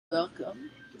Welcome.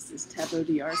 This is Taveau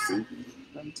D'Arcy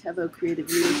from Taveau Creative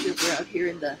Leadership. We're out here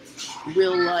in the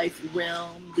real life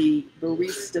realm, the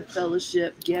barista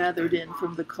fellowship, gathered in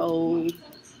from the cold.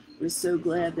 We're so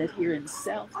glad that here in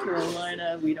South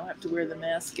Carolina, we don't have to wear the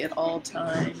mask at all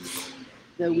times,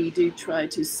 though we do try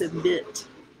to submit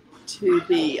to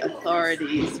the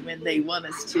authorities when they want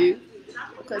us to,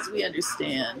 because we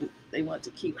understand they want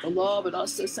to keep the law, but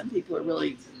also some people are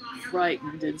really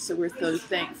frightened, and so we're so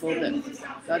thankful that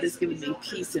God has given me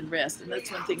peace and rest. And that's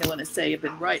one thing I want to say. I've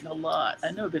been writing a lot.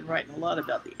 I know I've been writing a lot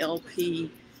about the LP,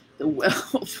 the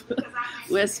WELP,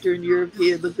 Western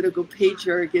European Levitical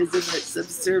patriarchism, that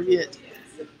subservient,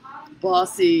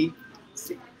 bossy,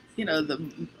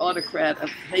 the autocrat of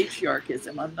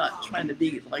patriarchism. I'm not trying to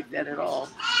be like that at all.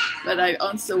 But I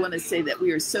also want to say that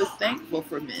we are so thankful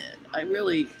for men. I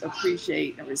really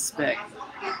appreciate and respect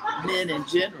men in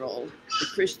general, the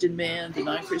Christian man, the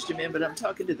non-Christian man, but I'm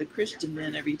talking to the Christian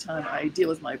men every time I deal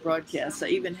with my broadcasts. I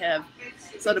even have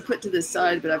sort of put to the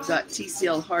side, but I've got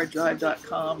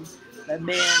tclharddrive.com, a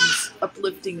man's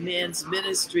uplifting men's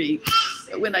ministry.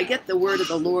 When I get the word of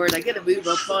the Lord, I get a move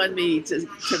upon me to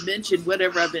mention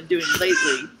whatever I've been doing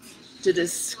lately, to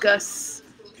discuss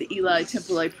the Eli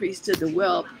Templelite priesthood, the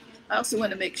WELP. I also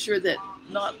want to make sure that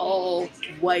not all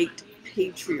white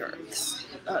patriarchs,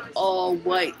 all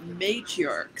white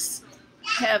matriarchs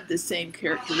have the same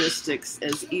characteristics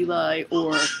as Eli,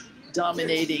 or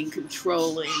dominating,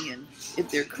 controlling, and if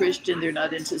they're Christian, they're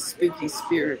not into spooky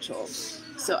spiritual.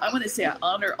 So I want to say I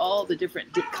honor all the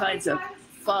different kinds of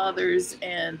fathers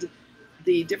and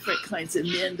the different kinds of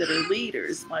men that are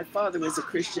leaders. My father was a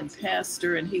Christian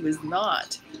pastor, and he was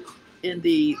not in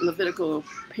the Levitical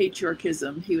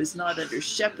patriarchism. He was not under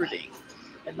shepherding.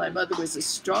 And my mother was a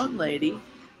strong lady,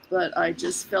 but I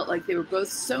just felt like they were both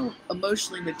so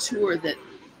emotionally mature that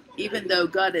even though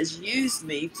God has used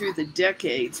me through the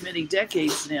decades, many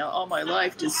decades now, all my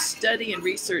life, to study and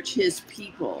research his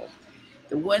people,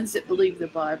 the ones that believe the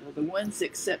Bible, the ones that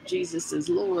accept Jesus as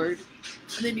Lord,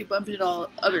 and then you bump into all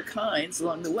other kinds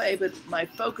along the way, but my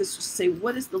focus was to say,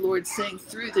 what is the Lord saying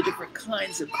through the different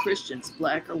kinds of Christians,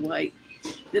 black or white?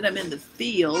 Then I'm in the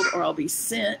field, or I'll be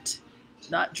sent,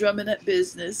 not drumming up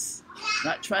business,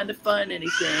 not trying to find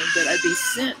anything, but I'd be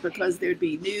sent because there'd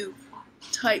be new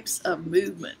types of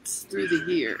movements through the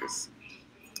years.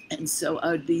 And so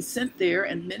I would be sent there,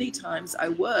 and many times I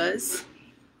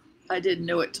didn't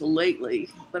know it till lately,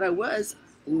 but I was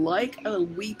like a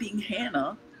weeping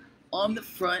Hannah on the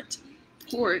front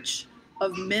porch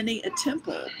of many a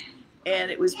temple.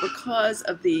 And it was because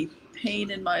of the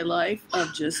pain in my life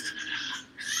of just,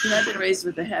 I've been raised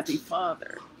with a happy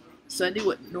father. So I knew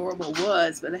what normal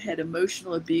was, but I had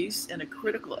emotional abuse and a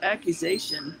critical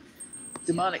accusation,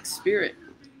 demonic spirit,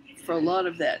 for a lot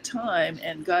of that time.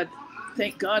 And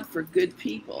thank God for good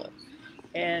people,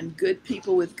 and good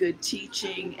people with good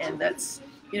teaching. And that's,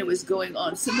 was going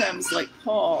on. Sometimes, like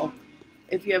Paul,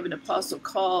 if you have an apostle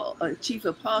call, a chief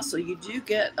apostle, you do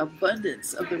get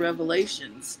abundance of the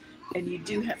revelations, and you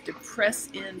do have to press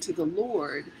into the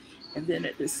Lord. And then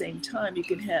at the same time, you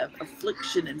can have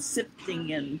affliction and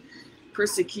sifting and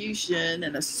persecution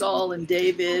and a Saul and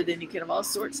David, and you can have all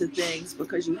sorts of things,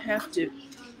 because you have to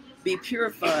be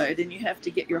purified, and you have to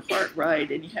get your heart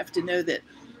right, and you have to know that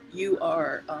you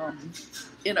are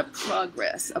in a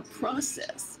process.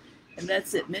 And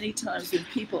that's it. Many times when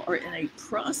people are in a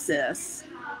process,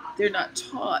 they're not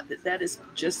taught that that is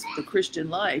just the Christian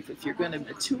life. If you're going to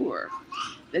mature,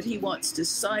 that he wants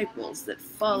disciples that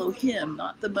follow him,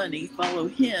 not the money, follow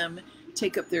him,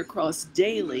 take up their cross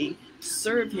daily,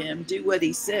 serve him, do what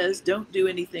he says, don't do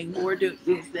anything more, don't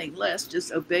do anything less,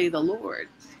 just obey the Lord.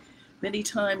 Many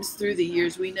times through the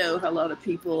years, we know how a lot of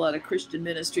people, a lot of Christian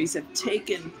ministries have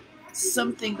taken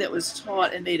something that was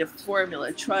taught and made a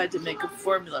formula, tried to make a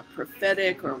formula,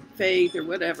 prophetic or faith or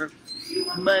whatever,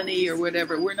 money or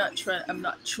whatever. I'm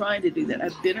not trying to do that.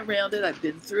 I've been around it. I've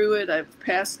been through it. I've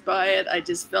passed by it. I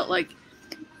just felt like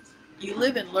you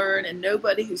live and learn, and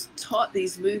nobody who's taught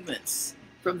these movements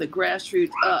from the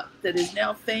grassroots up that is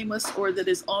now famous or that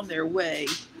is on their way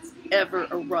ever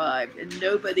arrived. And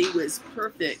nobody was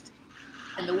perfect.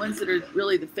 And the ones that are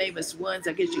really the famous ones,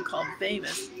 I guess you call them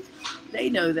famous, they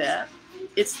know that.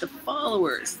 It's the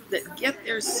followers that get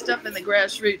their stuff in the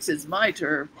grassroots, is my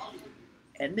term,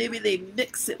 and maybe they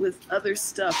mix it with other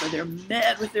stuff, or they're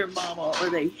mad with their mama, or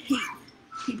they hate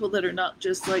people that are not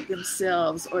just like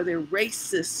themselves, or they're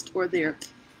racist, or they're,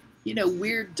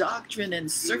 weird doctrine and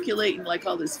circulating like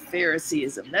all this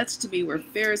Phariseeism. That's to me where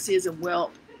Phariseeism,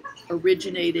 WELP,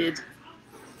 originated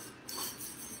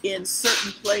in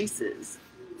certain places.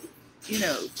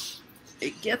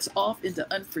 it gets off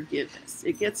into unforgiveness.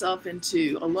 It gets off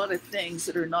into a lot of things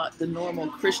that are not the normal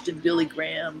Christian Billy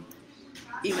Graham,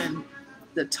 even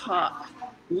the top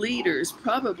leaders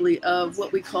probably of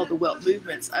what we call the WELP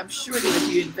movements. I'm sure that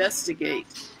if you investigate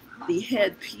the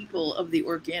head people of the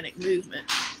organic movement,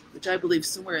 which I believe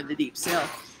somewhere in the Deep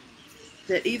South,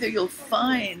 that either you'll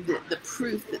find the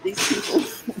proof that these people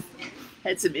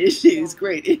had some issues,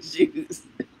 great issues,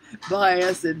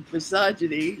 bias and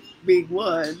misogyny being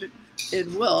one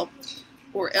in WELP,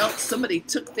 or else somebody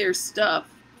took their stuff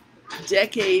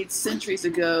decades, centuries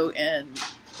ago and,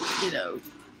 you know,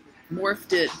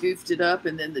 morphed it, goofed it up,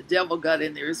 and then the devil got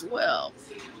in there as well.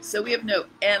 So we have no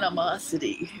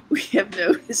animosity. We have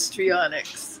no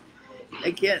histrionics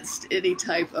against any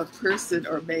type of person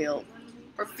or male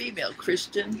or female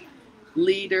Christian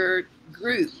leader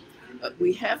group. But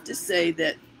we have to say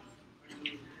that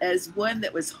as one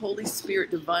that was Holy Spirit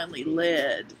divinely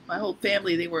led, my whole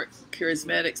family, they weren't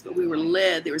charismatics, but we were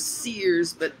led. They were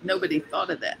seers, but nobody thought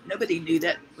of that. Nobody knew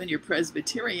that when you're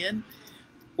Presbyterian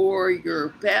or you're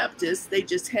Baptist. They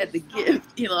just had the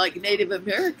gift, you know, like Native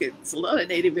Americans. A lot of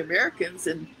Native Americans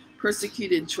and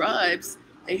persecuted tribes,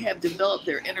 they have developed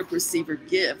their inner perceiver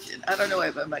gift. And I don't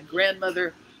know, my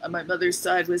grandmother on my mother's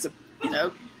side was a, you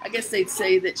know, I guess they'd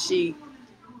say that she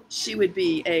would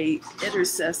be a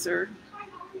intercessor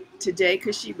today,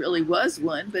 because she really was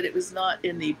one, but it was not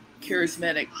in the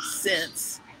charismatic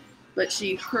sense. But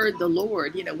she heard the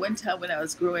Lord. You know, one time when I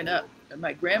was growing up,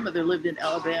 my grandmother lived in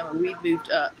Alabama. We'd moved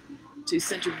up to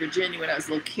Central Virginia when I was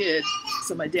a little kid.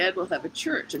 So my dad will have a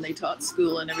church, and they taught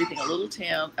school and everything, a little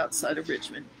town outside of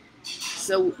Richmond.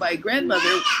 So my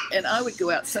grandmother and I would go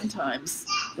out sometimes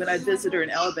when I'd visit her in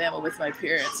Alabama with my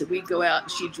parents, and we'd go out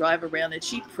and she'd drive around and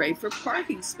she'd pray for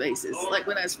parking spaces. Like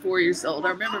when I was 4 years old, I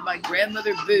remember my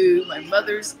grandmother Boo, my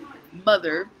mother's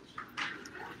mother,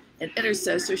 an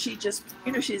intercessor. She just,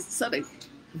 you know, she's sort of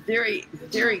very,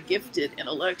 very gifted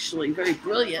intellectually, very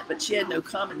brilliant, but she had no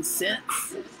common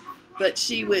sense. But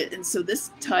she would, and so this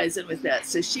ties in with that.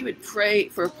 So she would pray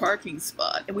for a parking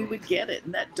spot, and we would get it.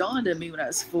 And that dawned on me when I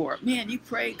was 4. Man, you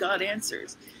pray, God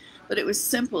answers. But it was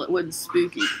simple. It wasn't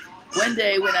spooky. One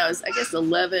day when I was, I guess,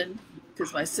 11,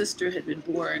 because my sister had been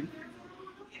born,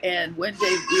 and one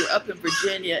day we were up in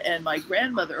Virginia, and my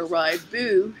grandmother arrived,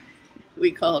 Boo,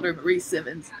 we called her Marie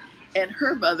Simmons, and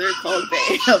her mother called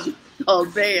Bam,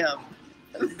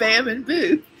 Bam and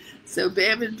Boo. So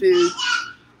Bam and Boo,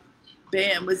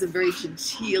 Bam was a very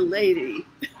genteel lady,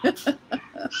 a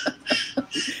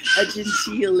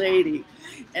genteel lady.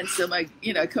 And so I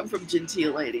come from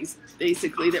genteel ladies,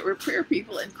 basically, that were prayer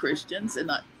people and Christians and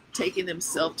not taking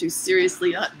themselves too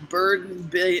seriously, not burdened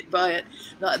by it,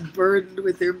 not burdened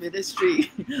with their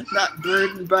ministry, not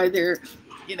burdened by their,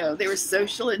 they were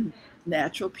social and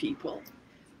natural people,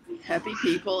 happy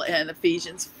people. And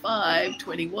Ephesians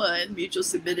 5:21, mutual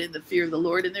submitted in the fear of the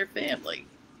Lord and their family.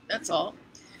 That's all.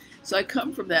 So I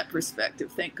come from that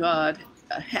perspective, thank God,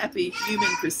 a happy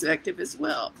human perspective as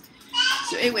well.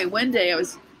 So anyway, one day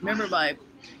remember my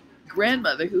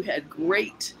grandmother, who had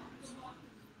great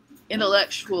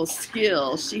intellectual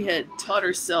skill. She had taught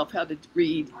herself how to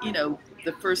read,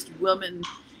 the first woman,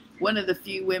 one of the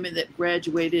few women that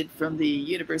graduated from the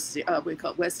university, we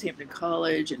call it West Hampton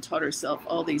College, and taught herself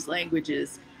all these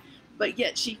languages. But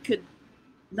yet she could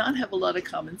not have a lot of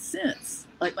common sense.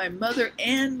 Like my mother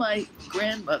and my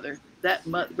grandmother,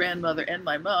 grandmother and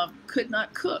my mom could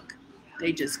not cook.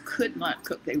 They just could not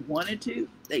cook. They wanted to,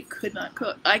 they could not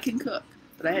cook. I can cook,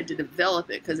 but I had to develop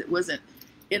it because it wasn't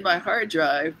in my hard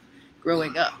drive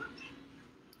growing up.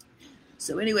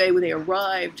 So anyway, when they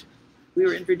arrived, we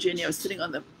were in Virginia. I was sitting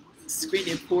on the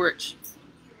screening porch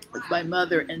with my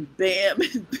mother, and Bam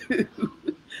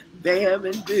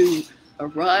and Boo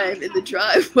arrived in the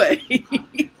driveway,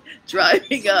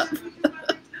 driving up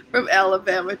from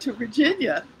Alabama to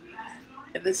Virginia.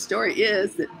 And the story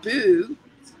is that Boo,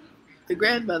 the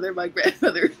grandmother, my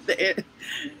grandmother,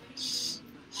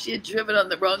 she had driven on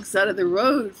the wrong side of the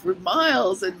road for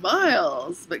miles and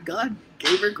miles, but God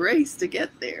gave her grace to get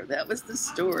there. That was the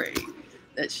story,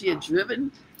 that she had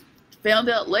driven, found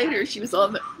out later she was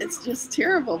on the, it's just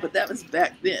terrible, but that was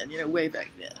back then, way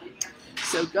back then.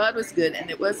 So God was good, and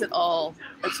it wasn't all,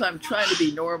 that's why I'm trying to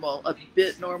be normal, a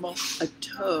bit normal, a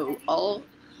toe, all,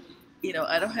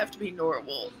 I don't have to be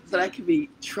normal, but I can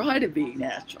try to be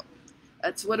natural.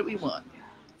 That's what we want,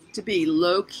 to be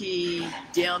low-key,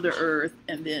 down to earth,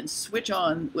 and then switch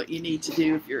on what you need to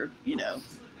do if you're,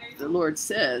 the Lord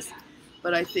says.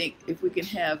 But I think if we can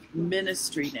have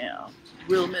ministry now,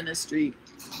 real ministry,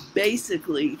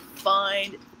 basically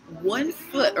find one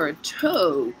foot or a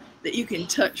toe that you can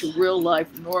touch real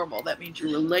life normal. That means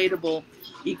you're relatable,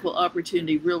 equal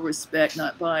opportunity, real respect,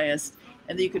 not biased.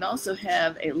 And you can also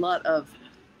have a lot of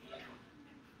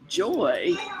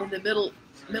joy in the middle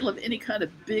of any kind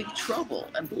of big trouble.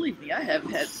 And believe me, I have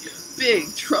had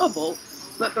big trouble,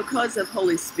 but because of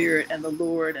Holy Spirit and the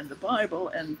Lord and the Bible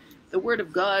and the Word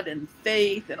of God and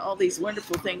faith and all these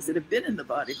wonderful things that have been in the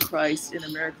body of Christ in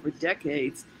America for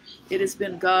decades, it has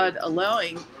been God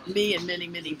allowing me and many,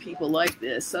 many people like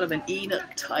this, sort of an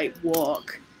Enoch-type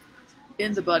walk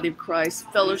in the body of Christ,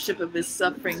 fellowship of his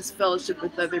sufferings, fellowship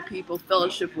with other people,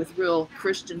 fellowship with real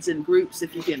Christians in groups,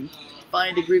 if you can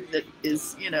find a group that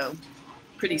is, you know,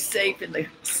 pretty safe in the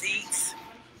seats.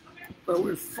 But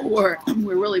we're four,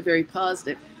 we're really very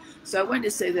positive. So I wanted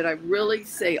to say that I really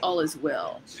say all is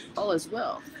well. All is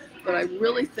well. But I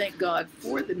really thank God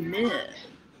for the men,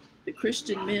 the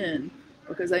Christian men,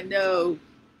 because I know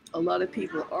a lot of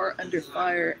people are under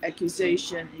fire,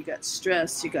 accusation, you got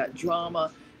stress, you got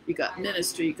drama, you got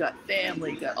ministry, you got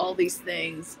family, you got all these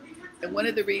things. And one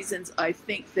of the reasons I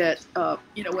think that,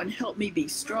 you know, what helped me be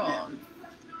strong,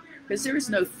 because there is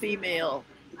no female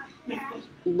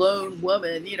lone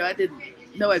woman. You know, I didn't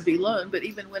know I'd be lone, but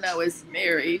even when I was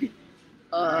married,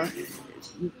 I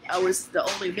was the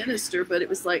only minister, but it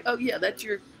was like, oh yeah, that's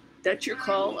your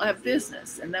call, I have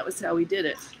business. And that was how we did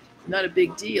it. Not a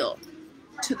big deal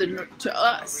to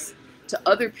us. To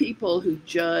other people who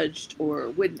judged or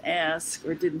wouldn't ask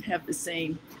or didn't have the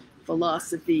same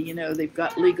philosophy, you know, they've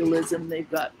got legalism, they've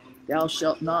got thou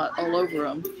shalt not all over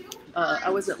them. I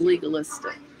wasn't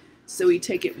legalistic. So we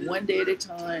take it one day at a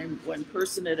time, one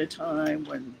person at a time,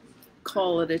 one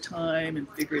call at a time, and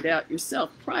figure it out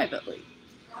yourself privately.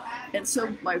 And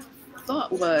so my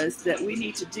thought was that we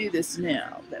need to do this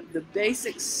now. That the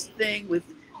basic thing with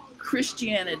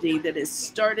Christianity that has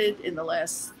started in the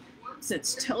last,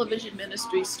 since television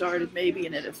ministry started maybe,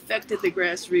 and it affected the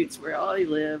grassroots where I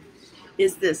live,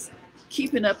 is this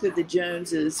keeping up with the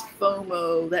Joneses,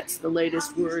 FOMO, that's the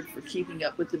latest word for keeping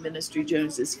up with the ministry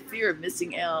Joneses, fear of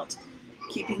missing out,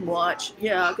 keeping watch.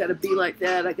 Yeah, I got to be like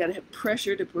that. I got to have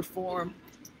pressure to perform.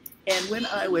 And when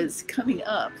I was coming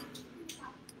up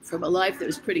from a life that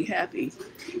was pretty happy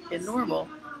and normal,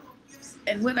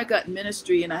 and when I got in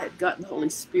ministry and I had gotten the Holy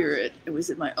Spirit, it was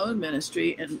in my own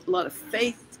ministry and a lot of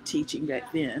faith teaching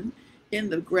back then in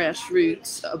the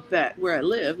grassroots of back where I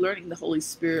live, learning the Holy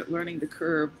Spirit, learning the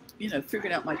curve, you know,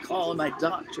 figuring out my call and my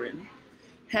doctrine,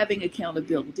 having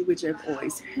accountability, which I've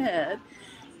always had.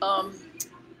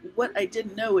 What I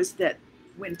didn't know is that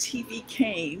when TV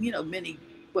came, you know,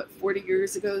 40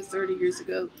 years ago, 30 years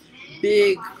ago,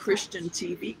 big Christian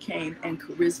TV came, and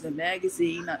Charisma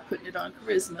magazine, not putting it on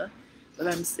Charisma, but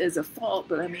as a fault,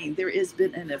 but I mean, there has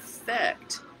been an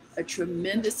effect, a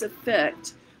tremendous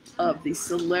effect of the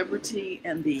celebrity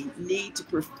and the need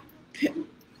to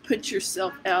put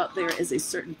yourself out there as a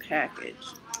certain package.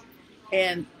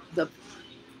 And the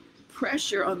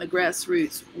pressure on the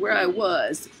grassroots, where I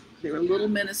was, there were little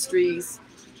ministries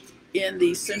in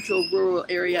the central rural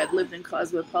area. I'd lived in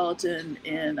Cosmopolitan,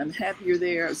 and I'm happier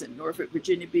there. I was in Norfolk,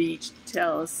 Virginia Beach,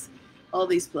 Dallas, all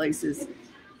these places.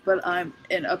 But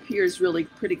and up here is really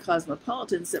pretty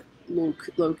cosmopolitan, except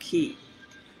low key.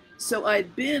 So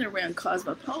I'd been around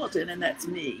Cosmopolitan, and that's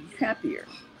me, happier.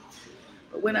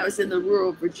 But when I was in the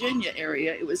rural Virginia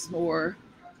area, it was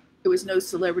no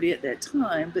celebrity at that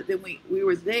time, but then we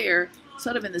were there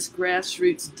sort of in this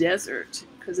grassroots desert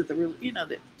because of the, you know,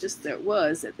 that just there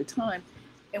was at the time.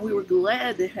 And we were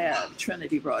glad to have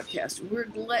Trinity Broadcasting. We were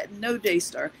glad, no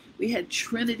Daystar. We had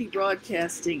Trinity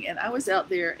Broadcasting, and I was out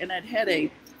there, and I'd had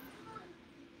a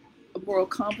moral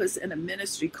compass and a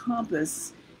ministry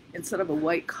compass in sort of a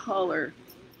white-collar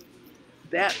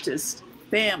Baptist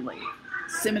family,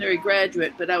 seminary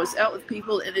graduate, but I was out with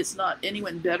people, and it's not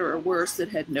anyone better or worse that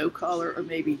had no collar or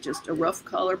maybe just a rough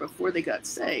collar before they got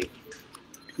saved.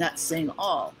 Not saying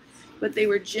all, but they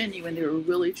were genuine. They were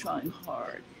really trying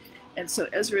hard. And so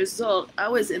as a result, I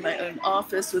was in my own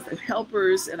office with the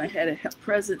helpers, and I had a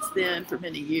presence then for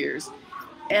many years.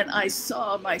 And I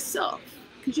saw myself,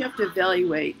 because you have to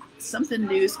evaluate, something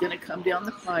new is going to come down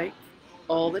the pipe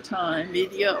all the time,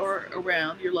 media or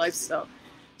around your lifestyle.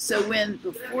 So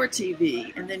before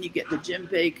TV, and then you get the Jim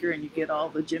Baker, and you get all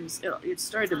the Jims, it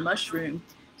started to mushroom.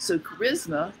 So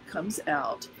Charisma comes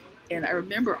out, and I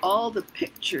remember all the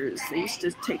pictures. They used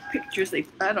to take pictures.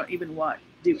 I don't even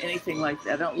do anything like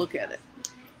that. I don't look at it.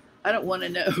 I don't want to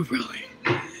know, really.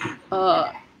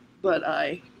 But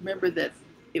I remember that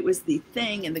it was the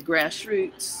thing in the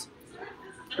grassroots,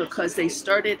 because they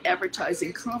started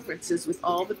advertising conferences with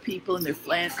all the people and their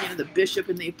the bishop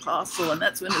and the apostle, and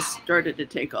that's when it started to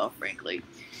take off, frankly.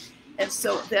 And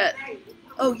so that,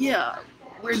 oh yeah,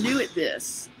 we're new at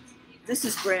this. this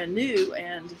is brand new,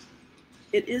 and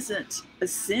it isn't a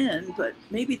sin, but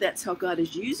maybe that's how God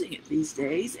is using it these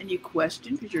days. And you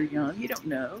question because you're young, you don't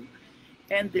know.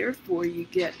 And therefore you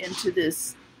get into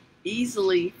this,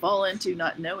 easily fall into,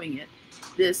 not knowing it,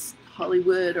 this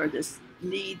Hollywood or this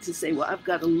need to say, well, I've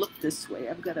got to look this way,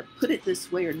 I've got to put it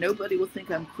this way, or nobody will think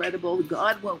I'm credible,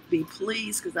 God won't be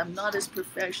pleased because I'm not as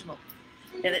professional.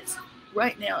 And it's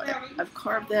right now, I've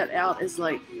carved that out as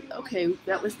like, okay,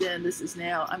 that was then, this is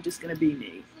now, I'm just going to be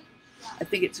me. I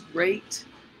think it's great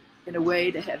in a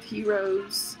way to have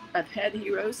heroes. I've had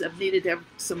heroes. I've needed to have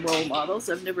some role models.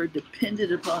 I've never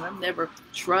depended upon them, never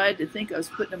tried to think I was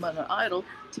putting them on an idol.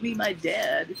 To me, my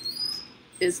dad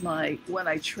is my one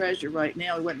I treasure right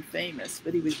now. He wasn't famous,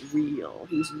 but he was real.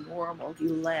 He was normal. He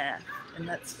laughed, and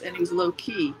he was low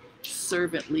key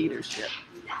servant leadership.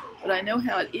 But I know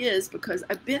how it is because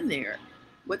I've been there.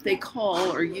 What they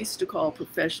call or used to call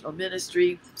professional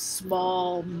ministry,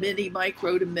 small, mini,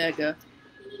 micro to mega.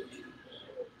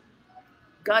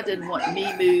 God didn't want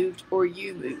me moved or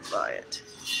you moved by it.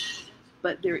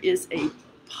 But there is a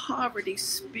poverty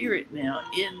spirit now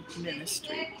in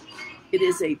ministry. It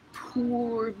is a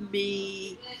poor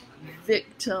me,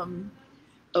 victim,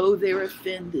 oh, they're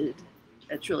offended.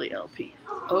 That's really LP.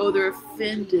 Oh, they're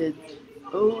offended.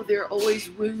 Oh, they're always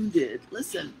wounded.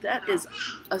 Listen, that is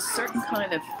a certain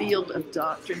kind of field of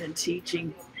doctrine and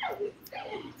teaching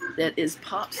that is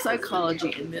pop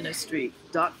psychology in ministry.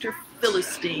 Dr.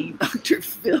 Philistine, Dr.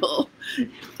 Phil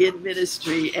in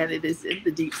ministry, and it is in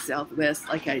the deep Southwest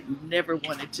like I never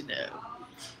wanted to know.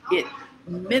 It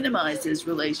minimizes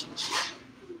relationship.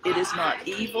 It is not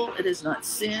evil. It is not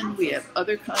sin. We have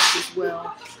other kinds as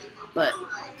well. But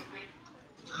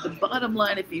the bottom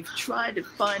line, if you've tried to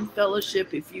find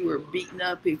fellowship, if you were beaten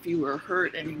up, if you were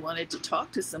hurt and you wanted to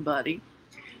talk to somebody,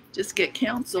 just get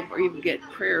counsel or even get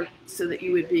prayer so that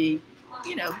you would be,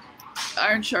 you know,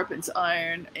 iron sharpens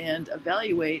iron, and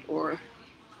evaluate or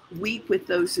weep with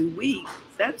those who weep.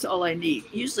 That's all I need.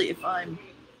 Usually if I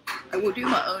will do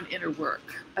my own inner work.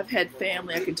 I've had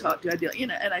family I can talk to, you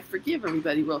know, and I forgive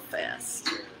everybody real fast.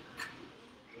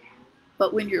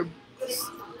 But when you're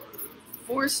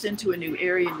forced into a new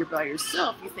area and you're by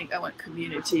yourself, you think, I want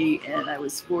community, and I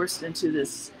was forced into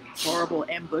this horrible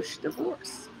ambush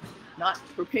divorce. Not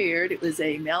prepared. It was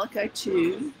a Malachi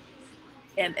 2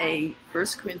 and a 1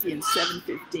 Corinthians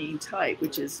 7:15 type,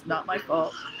 which is not my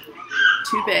fault.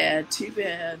 Too bad, too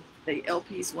bad. The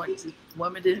LPs wanted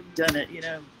women to have done it, you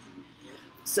know.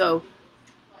 So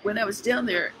when I was down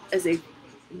there as a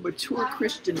mature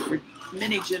Christian for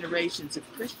many generations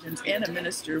of Christians and a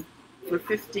minister for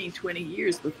 15, 20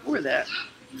 years before that,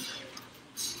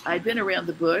 I'd been around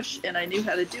the bush and I knew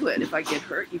how to do it. If I get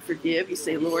hurt, you forgive, you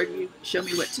say, Lord, you show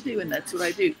me what to do, and that's what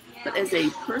I do. But as a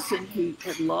person who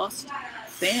had lost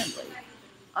family,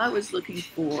 I was looking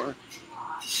for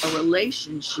a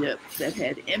relationship that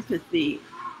had empathy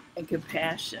and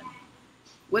compassion.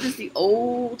 What is the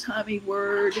old-timey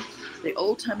word? The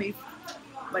old-timey,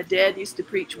 my dad used to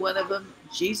preach one of them,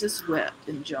 Jesus wept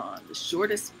in John, the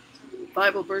shortest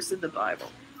Bible verse in the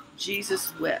Bible.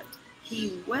 Jesus wept.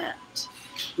 He wept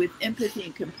with empathy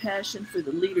and compassion for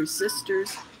the leader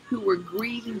sisters who were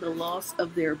grieving the loss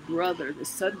of their brother, the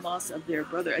sudden loss of their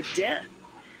brother, a death.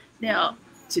 Now,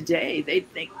 today, they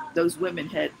think those women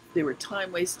they were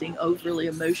time-wasting, overly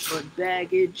emotional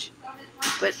baggage.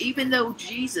 But even though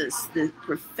Jesus, the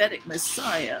prophetic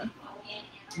Messiah,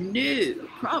 knew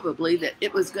probably that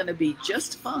it was going to be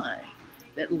just fine,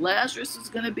 that Lazarus was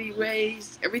going to be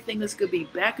raised, everything was going to be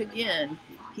back again,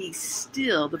 he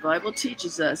still, the Bible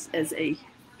teaches us, as a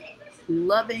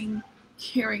loving,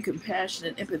 caring,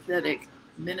 compassionate, empathetic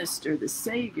minister, the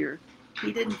Savior,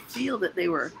 he didn't feel that they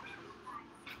were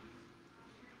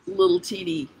little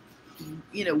teeny,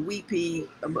 you know, weepy,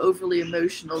 overly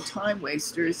emotional time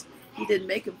wasters. He didn't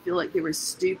make them feel like they were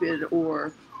stupid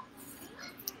or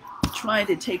trying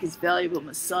to take his valuable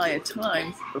Messiah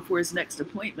time before his next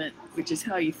appointment, which is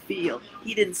how you feel.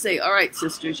 He didn't say, all right,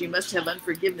 sisters, you must have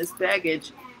unforgiveness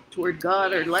baggage toward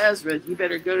God or Lazarus. You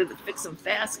better go to the Fix 'em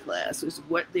Fast class. It was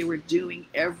what they were doing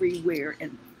everywhere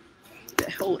in the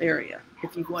whole area,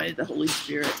 if you wanted the Holy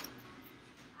Spirit.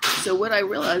 So what I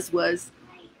realized was,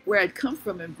 where I'd come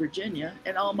from in Virginia,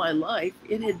 and all my life,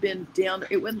 it had been down,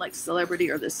 it wasn't like celebrity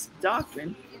or this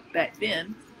doctrine back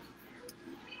then.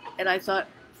 And I thought,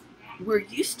 we're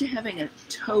used to having a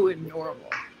toe in normal.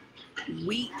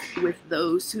 Weep with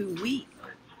those who weep.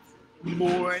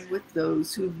 Mourn with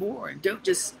those who mourn. Don't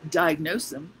just diagnose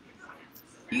them.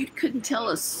 You couldn't tell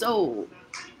a soul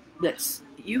that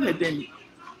you had been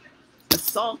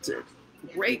assaulted,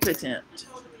 rapitant,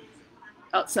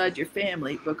 outside your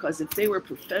family, because if they were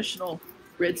professional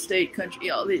red state country,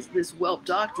 all this WELP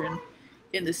doctrine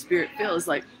in the spirit field is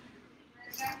like,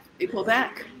 they pull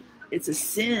back. It's a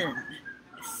sin,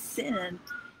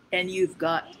 and you've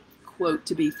got, quote,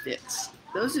 to be fixed.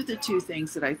 Those are the two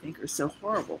things that I think are so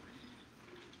horrible.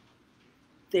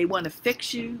 They want to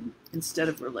fix you instead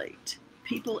of relate.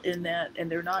 People in that, and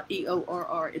they're not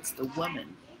EORR, it's the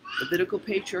woman. Levitical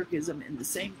patriarchism and the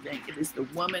same thing. It is the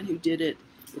woman who did it.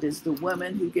 It is the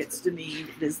woman who gets demeaned.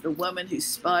 It is the woman who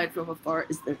spied from afar.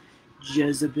 Is the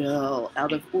Jezebel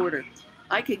out of order.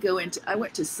 I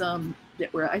went to some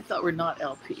that I thought were not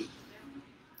LP.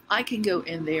 I can go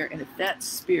in there, and if that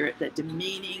spirit, that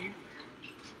demeaning,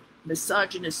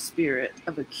 misogynist spirit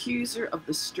of accuser of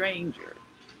the stranger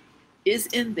is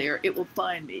in there, it will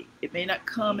find me. It may not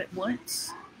come at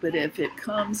once, but if it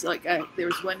comes, like there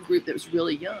was one group that was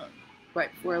really young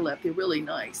right before I left. They're really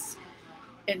nice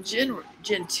and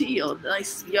genteel,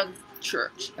 nice young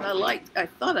church, and I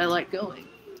thought I liked going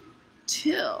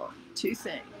till two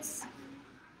things.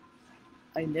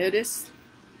 I noticed,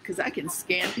 because I can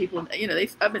scan people, you know,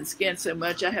 I've been scanned so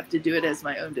much, I have to do it as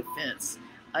my own defense.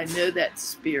 I know that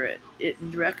spirit, it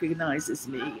recognizes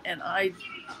me, and I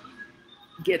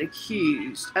get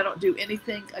accused. I don't do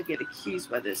anything, I get accused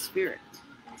by this spirit.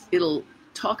 It'll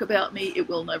talk about me, it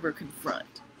will never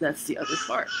confront. That's the other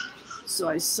part. So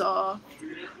I saw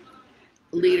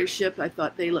leadership, I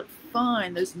thought they looked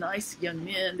fine, those nice young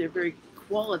men, they're very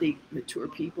quality, mature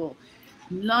people,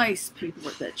 nice people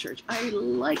at that church. I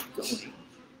like going.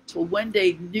 Till one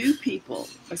day, new people,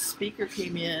 a speaker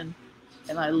came in,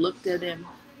 and I looked at him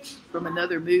from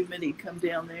another movement, he'd come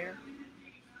down there.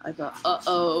 I thought,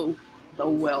 uh-oh, the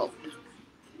WELP.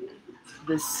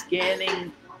 The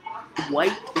scanning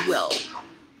white WELP.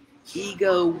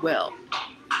 Ego WELP.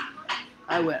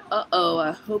 I went, uh-oh,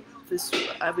 I hope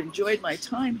I've enjoyed my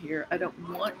time here. I don't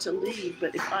want to leave,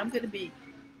 but if I'm going to be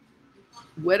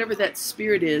whatever that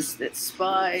spirit is that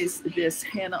spies this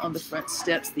Hannah on the front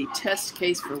steps, the test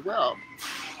case for WELP,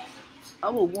 I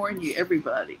will warn you,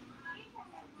 everybody,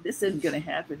 this isn't going to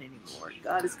happen anymore.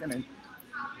 God is going to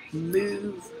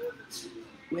move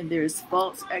when there's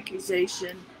false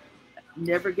accusation,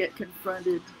 never get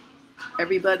confronted.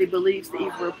 Everybody believes the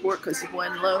evil report because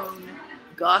one lone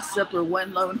gossip or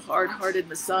one lone hard-hearted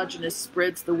misogynist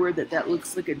spreads the word that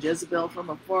looks like a Jezebel from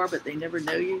afar, but they never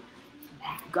know you.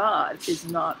 God is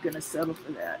not going to settle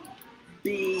for that.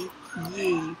 Be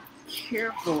ye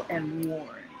careful and warned.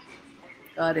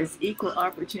 God has equal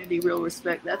opportunity, real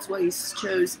respect. That's why he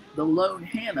chose the lone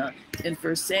Hannah in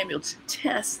 1 Samuel to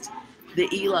test the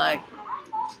Eli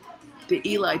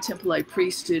Templite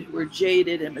priesthood who were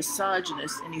jaded and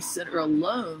misogynist, and he sent her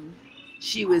alone.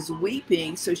 She was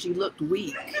weeping, so she looked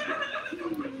weak.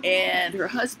 And her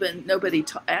husband, nobody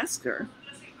asked her.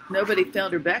 Nobody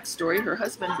found her backstory. Her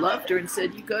husband loved her and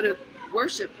said, you go to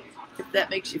worship if that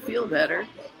makes you feel better.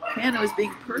 Hannah was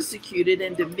being persecuted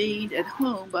and demeaned at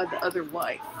home by the other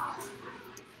wife.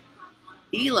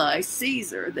 Eli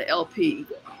sees her, the LP,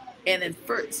 and in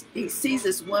first he sees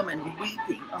this woman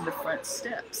weeping on the front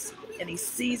steps. And he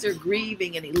sees her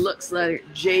grieving, and he looks at her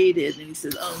jaded, and he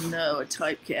says, oh no, a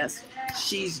typecast,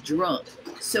 she's drunk.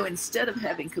 So instead of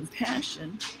having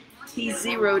compassion, he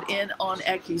zeroed in on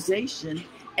accusation,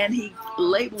 and he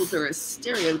labeled her a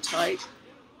stereotype.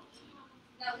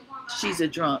 She's a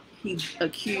drunk. He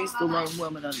accused the lone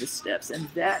woman on the steps, and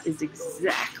that is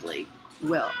exactly,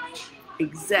 well,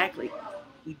 exactly.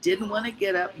 He didn't want to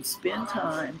get up and spend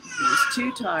time. He was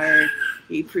too tired.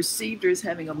 He perceived her as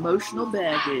having emotional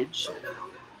baggage,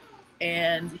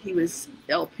 and he was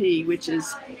LP, which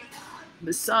is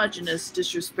misogynist,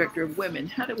 disrespecter of women.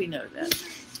 How do we know that?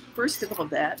 First of all,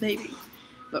 that maybe.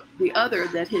 But the other,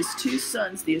 that his two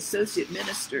sons, the associate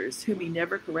ministers, whom he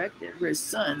never corrected, were his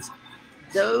sons.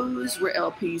 Those were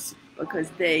LPs because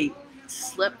they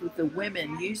slept with the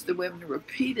women, used the women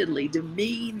repeatedly,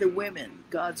 demeaned the women,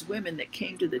 God's women that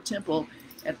came to the temple,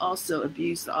 and also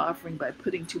abused the offering by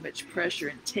putting too much pressure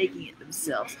and taking it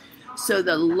themselves. So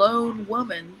the lone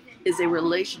woman is a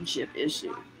relationship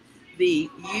issue. The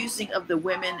using of the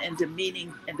women and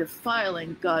demeaning and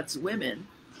defiling God's women,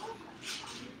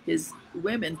 his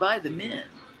women by the men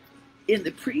in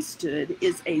the priesthood,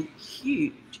 is a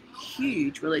huge,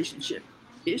 huge relationship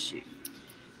issue.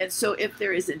 And so if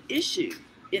there is an issue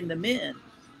in the men,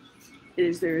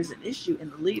 there is an issue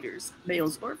in the leaders,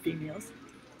 males or females,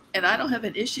 and I don't have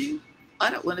an issue,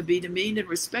 I don't want to be demeaned and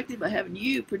respected by having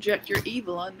you project your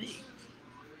evil on me.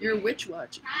 You're witch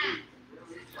watching.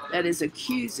 That is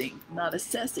accusing, not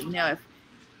assessing. Now,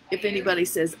 if anybody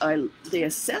says they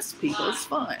assess people, it's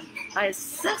fine. I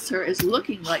assess her as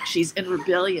looking like she's in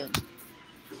rebellion.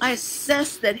 I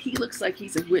assess that he looks like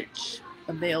he's a witch,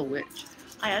 a male witch.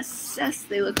 I assess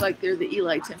they look like they're the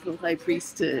Eli Temple High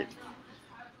Priesthood.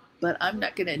 But I'm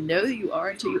not going to know you are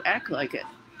until you act like it.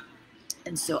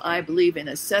 And so I believe in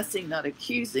assessing, not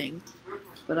accusing.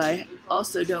 But I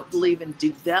also don't believe in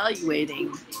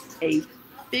devaluating a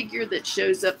figure that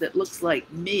shows up that looks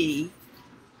like me,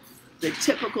 the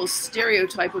typical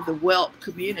stereotype of the WELP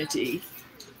community,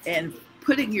 and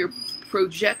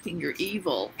projecting your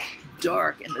evil,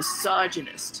 dark, and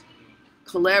misogynist,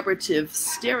 collaborative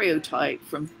stereotype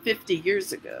from 50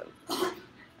 years ago.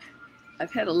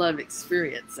 I've had a lot of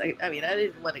experience. I mean, I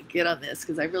didn't want to get on this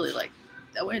because I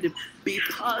wanted to be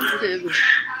positive and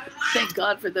thank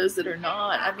God for those that are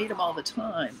not. I meet them all the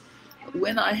time. But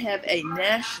when I have a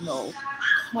national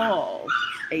call,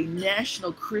 a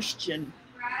national Christian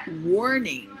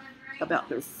warning about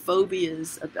their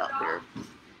phobias, about their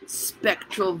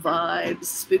spectral vibes,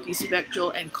 spooky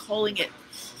spectral, and calling it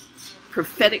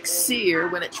prophetic seer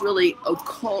when it's really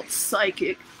occult,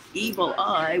 psychic, evil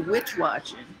eye, witch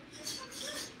watching,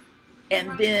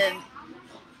 and then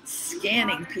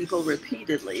scanning people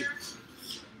repeatedly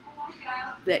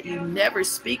that you never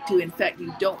speak to. In fact,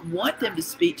 you don't want them to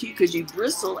speak to you because you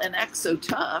bristle and act so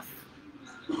tough.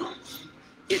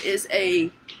 It is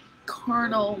a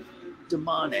carnal,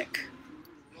 demonic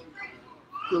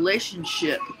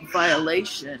relationship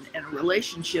violation and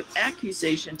relationship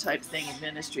accusation type thing in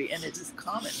ministry, and it is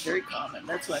common, very common.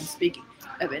 That's why I'm speaking.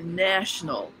 I have a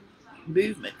national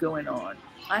movement going on.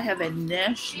 I have a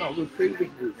national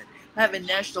reproving movement. I have a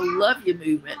national love you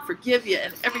movement, forgive you,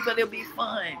 and everybody will be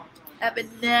fine. I have a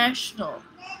national,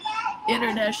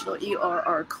 international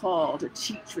ERR call to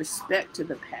teach respect to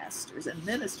the pastors and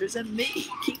ministers and me.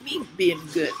 Keep me being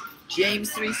good.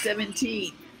 James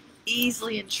 3:17.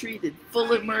 Easily entreated,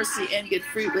 full of mercy and good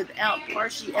fruit, without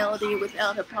partiality,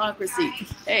 without hypocrisy.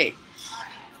 Hey,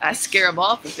 I scare them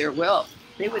off if they're well.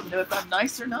 They wouldn't know if I'm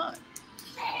nice or not.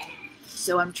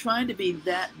 So I'm trying to be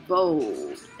that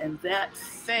bold and that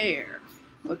fair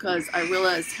because I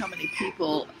realize how many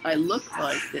people I look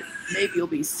like that maybe you'll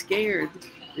be scared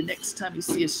the next time you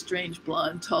see a strange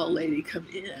blonde tall lady come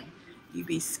in. You'll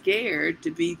be scared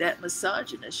to be that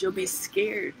misogynist. You'll be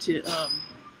scared to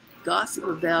gossip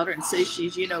about her and say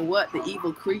she's, you know what, the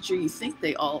evil creature you think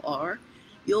they all are.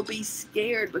 You'll be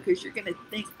scared because you're going to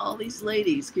think all these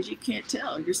ladies, because you can't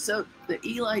tell. The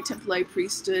Eli Temple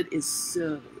priesthood is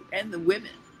so, and the women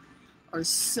are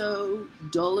so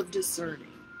dull of discerning.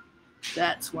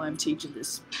 That's why I'm teaching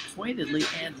this pointedly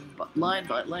and line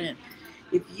by line.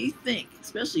 If you think,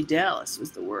 especially Dallas was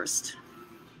the worst.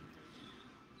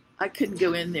 I couldn't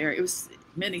go in there. It was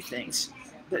many things.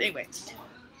 But anyway,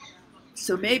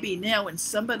 so maybe now when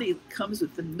somebody comes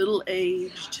with the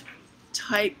middle-aged,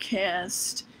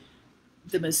 typecast,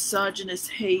 the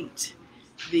misogynist hate,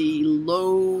 the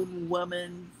lone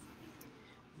woman,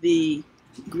 the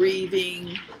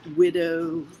grieving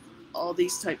widow, all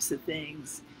these types of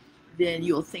things, then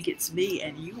you'll think it's me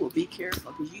and you will be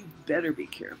careful, because you better be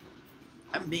careful.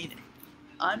 I mean it.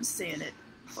 I'm saying it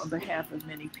on behalf of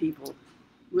many people,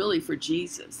 really for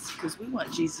Jesus, because we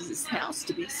want Jesus' house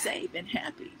to be safe and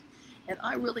happy. And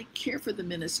I really care for the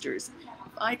ministers.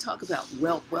 If I talk about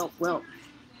WELP,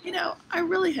 you know, I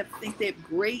really think they have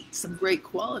some great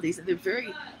qualities, and they're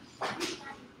very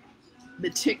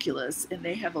meticulous, and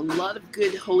they have a lot of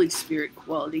good Holy Spirit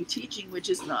quality teaching, which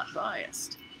is not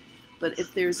biased. But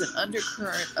if there's an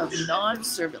undercurrent of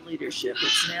non-servant leadership,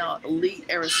 it's now elite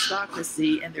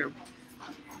aristocracy, and they're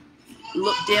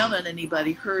look down on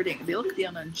anybody hurting. They look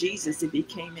down on Jesus if he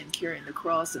came in carrying the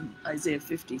cross in Isaiah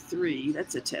 53.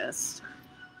 That's a test.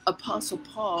 Apostle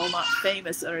Paul, not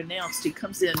famous or announced, he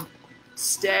comes in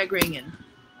staggering and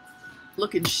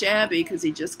looking shabby because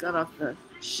he just got off the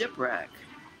shipwreck.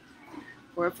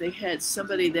 Or if they had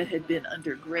somebody that had been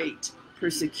under great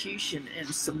persecution in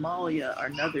Somalia or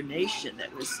another nation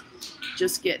that was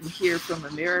just getting here from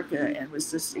America and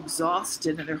was just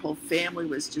exhausted, and their whole family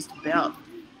was just about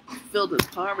filled with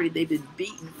poverty. They've been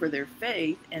beaten for their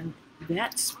faith, and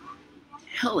that's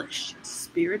hellish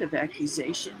spirit of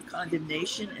accusation,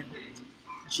 condemnation, and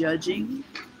judging,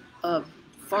 of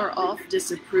far off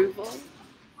disapproval.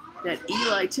 That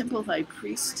Eli Temple High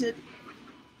Priesthood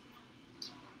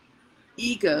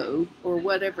ego, or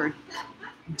whatever,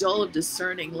 dull of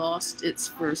discerning, lost its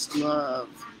first love,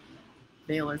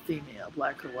 male or female,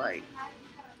 black or white.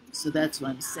 So that's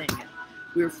what I'm saying.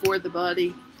 We're for the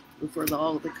body. For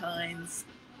all of the kinds.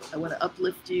 I want to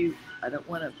uplift you. I don't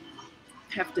want to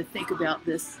have to think about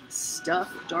this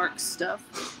stuff, dark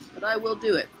stuff, but I will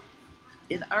do it.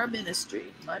 In our ministry,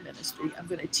 my ministry, I'm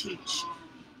going to teach,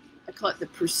 I call it the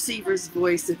perceiver's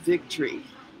voice of victory.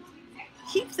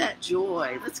 Keep that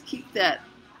joy. Let's keep that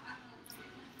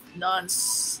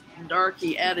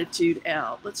non-snarky attitude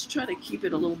out. Let's try to keep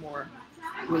it a little more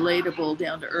relatable,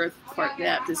 down to earth, part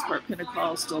Baptist, part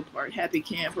Pentecostal, part happy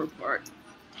camper, part,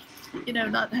 you know,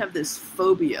 not have this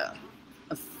phobia,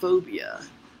 the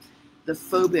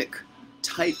phobic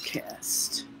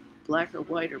typecast, black or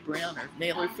white or brown or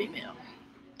male or female.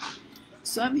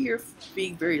 So I'm here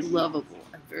being very lovable.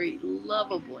 I'm very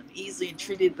lovable and easily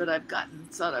entreated, but I've gotten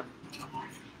sort of,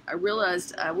 I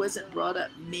realized I wasn't brought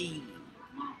up mean.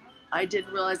 I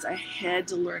didn't realize I had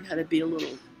to learn how to be a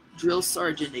little drill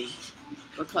sergeant-y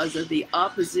because of the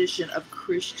opposition of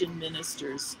Christian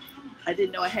ministers. I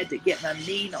didn't know I had to get my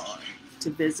mean on to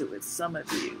visit with some of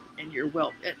you and your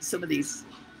WELP, some of these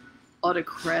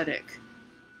autocratic,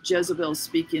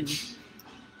 Jezebel-speaking,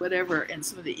 whatever, and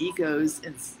some of the egos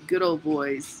and good old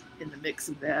boys in the mix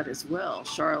of that as well,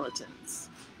 charlatans.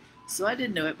 So I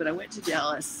didn't know it, but I went to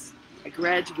Dallas. I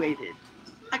graduated.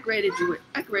 I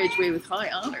graduated with high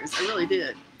honors. I really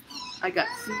did. I got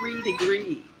 3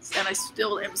 degrees, and I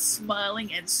still am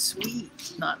smiling and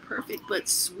sweet. Not perfect, but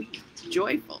sweet,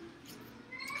 joyful,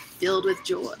 filled with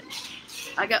joy.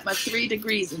 I got my 3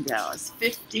 degrees in Dallas.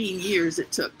 15 years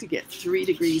it took to get 3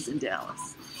 degrees in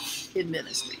Dallas in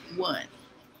ministry. 1,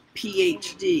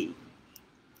 PhD,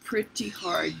 pretty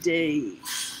hard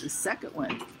days. The second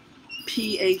one,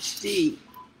 PhD,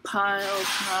 piled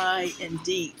high and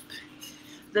deep.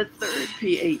 The third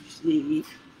PhD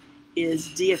is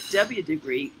DFW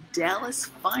degree, Dallas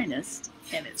finest,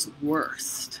 and its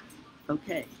worst.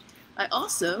 Okay. I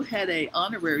also had an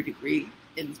honorary degree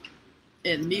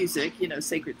in music, you know,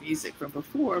 sacred music from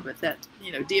before, but that,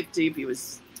 you know, DFW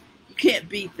was, you can't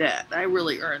beat that. I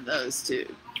really earned those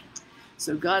too.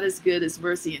 So God is good, His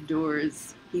mercy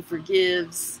endures. He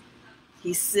forgives,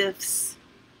 He sifts,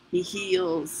 He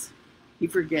heals, He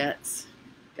forgets.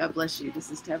 God bless you.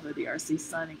 This is Taveau D'Arcy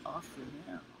signing off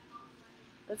for now.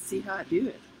 Let's see how I do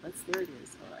it. There it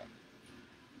is. All right.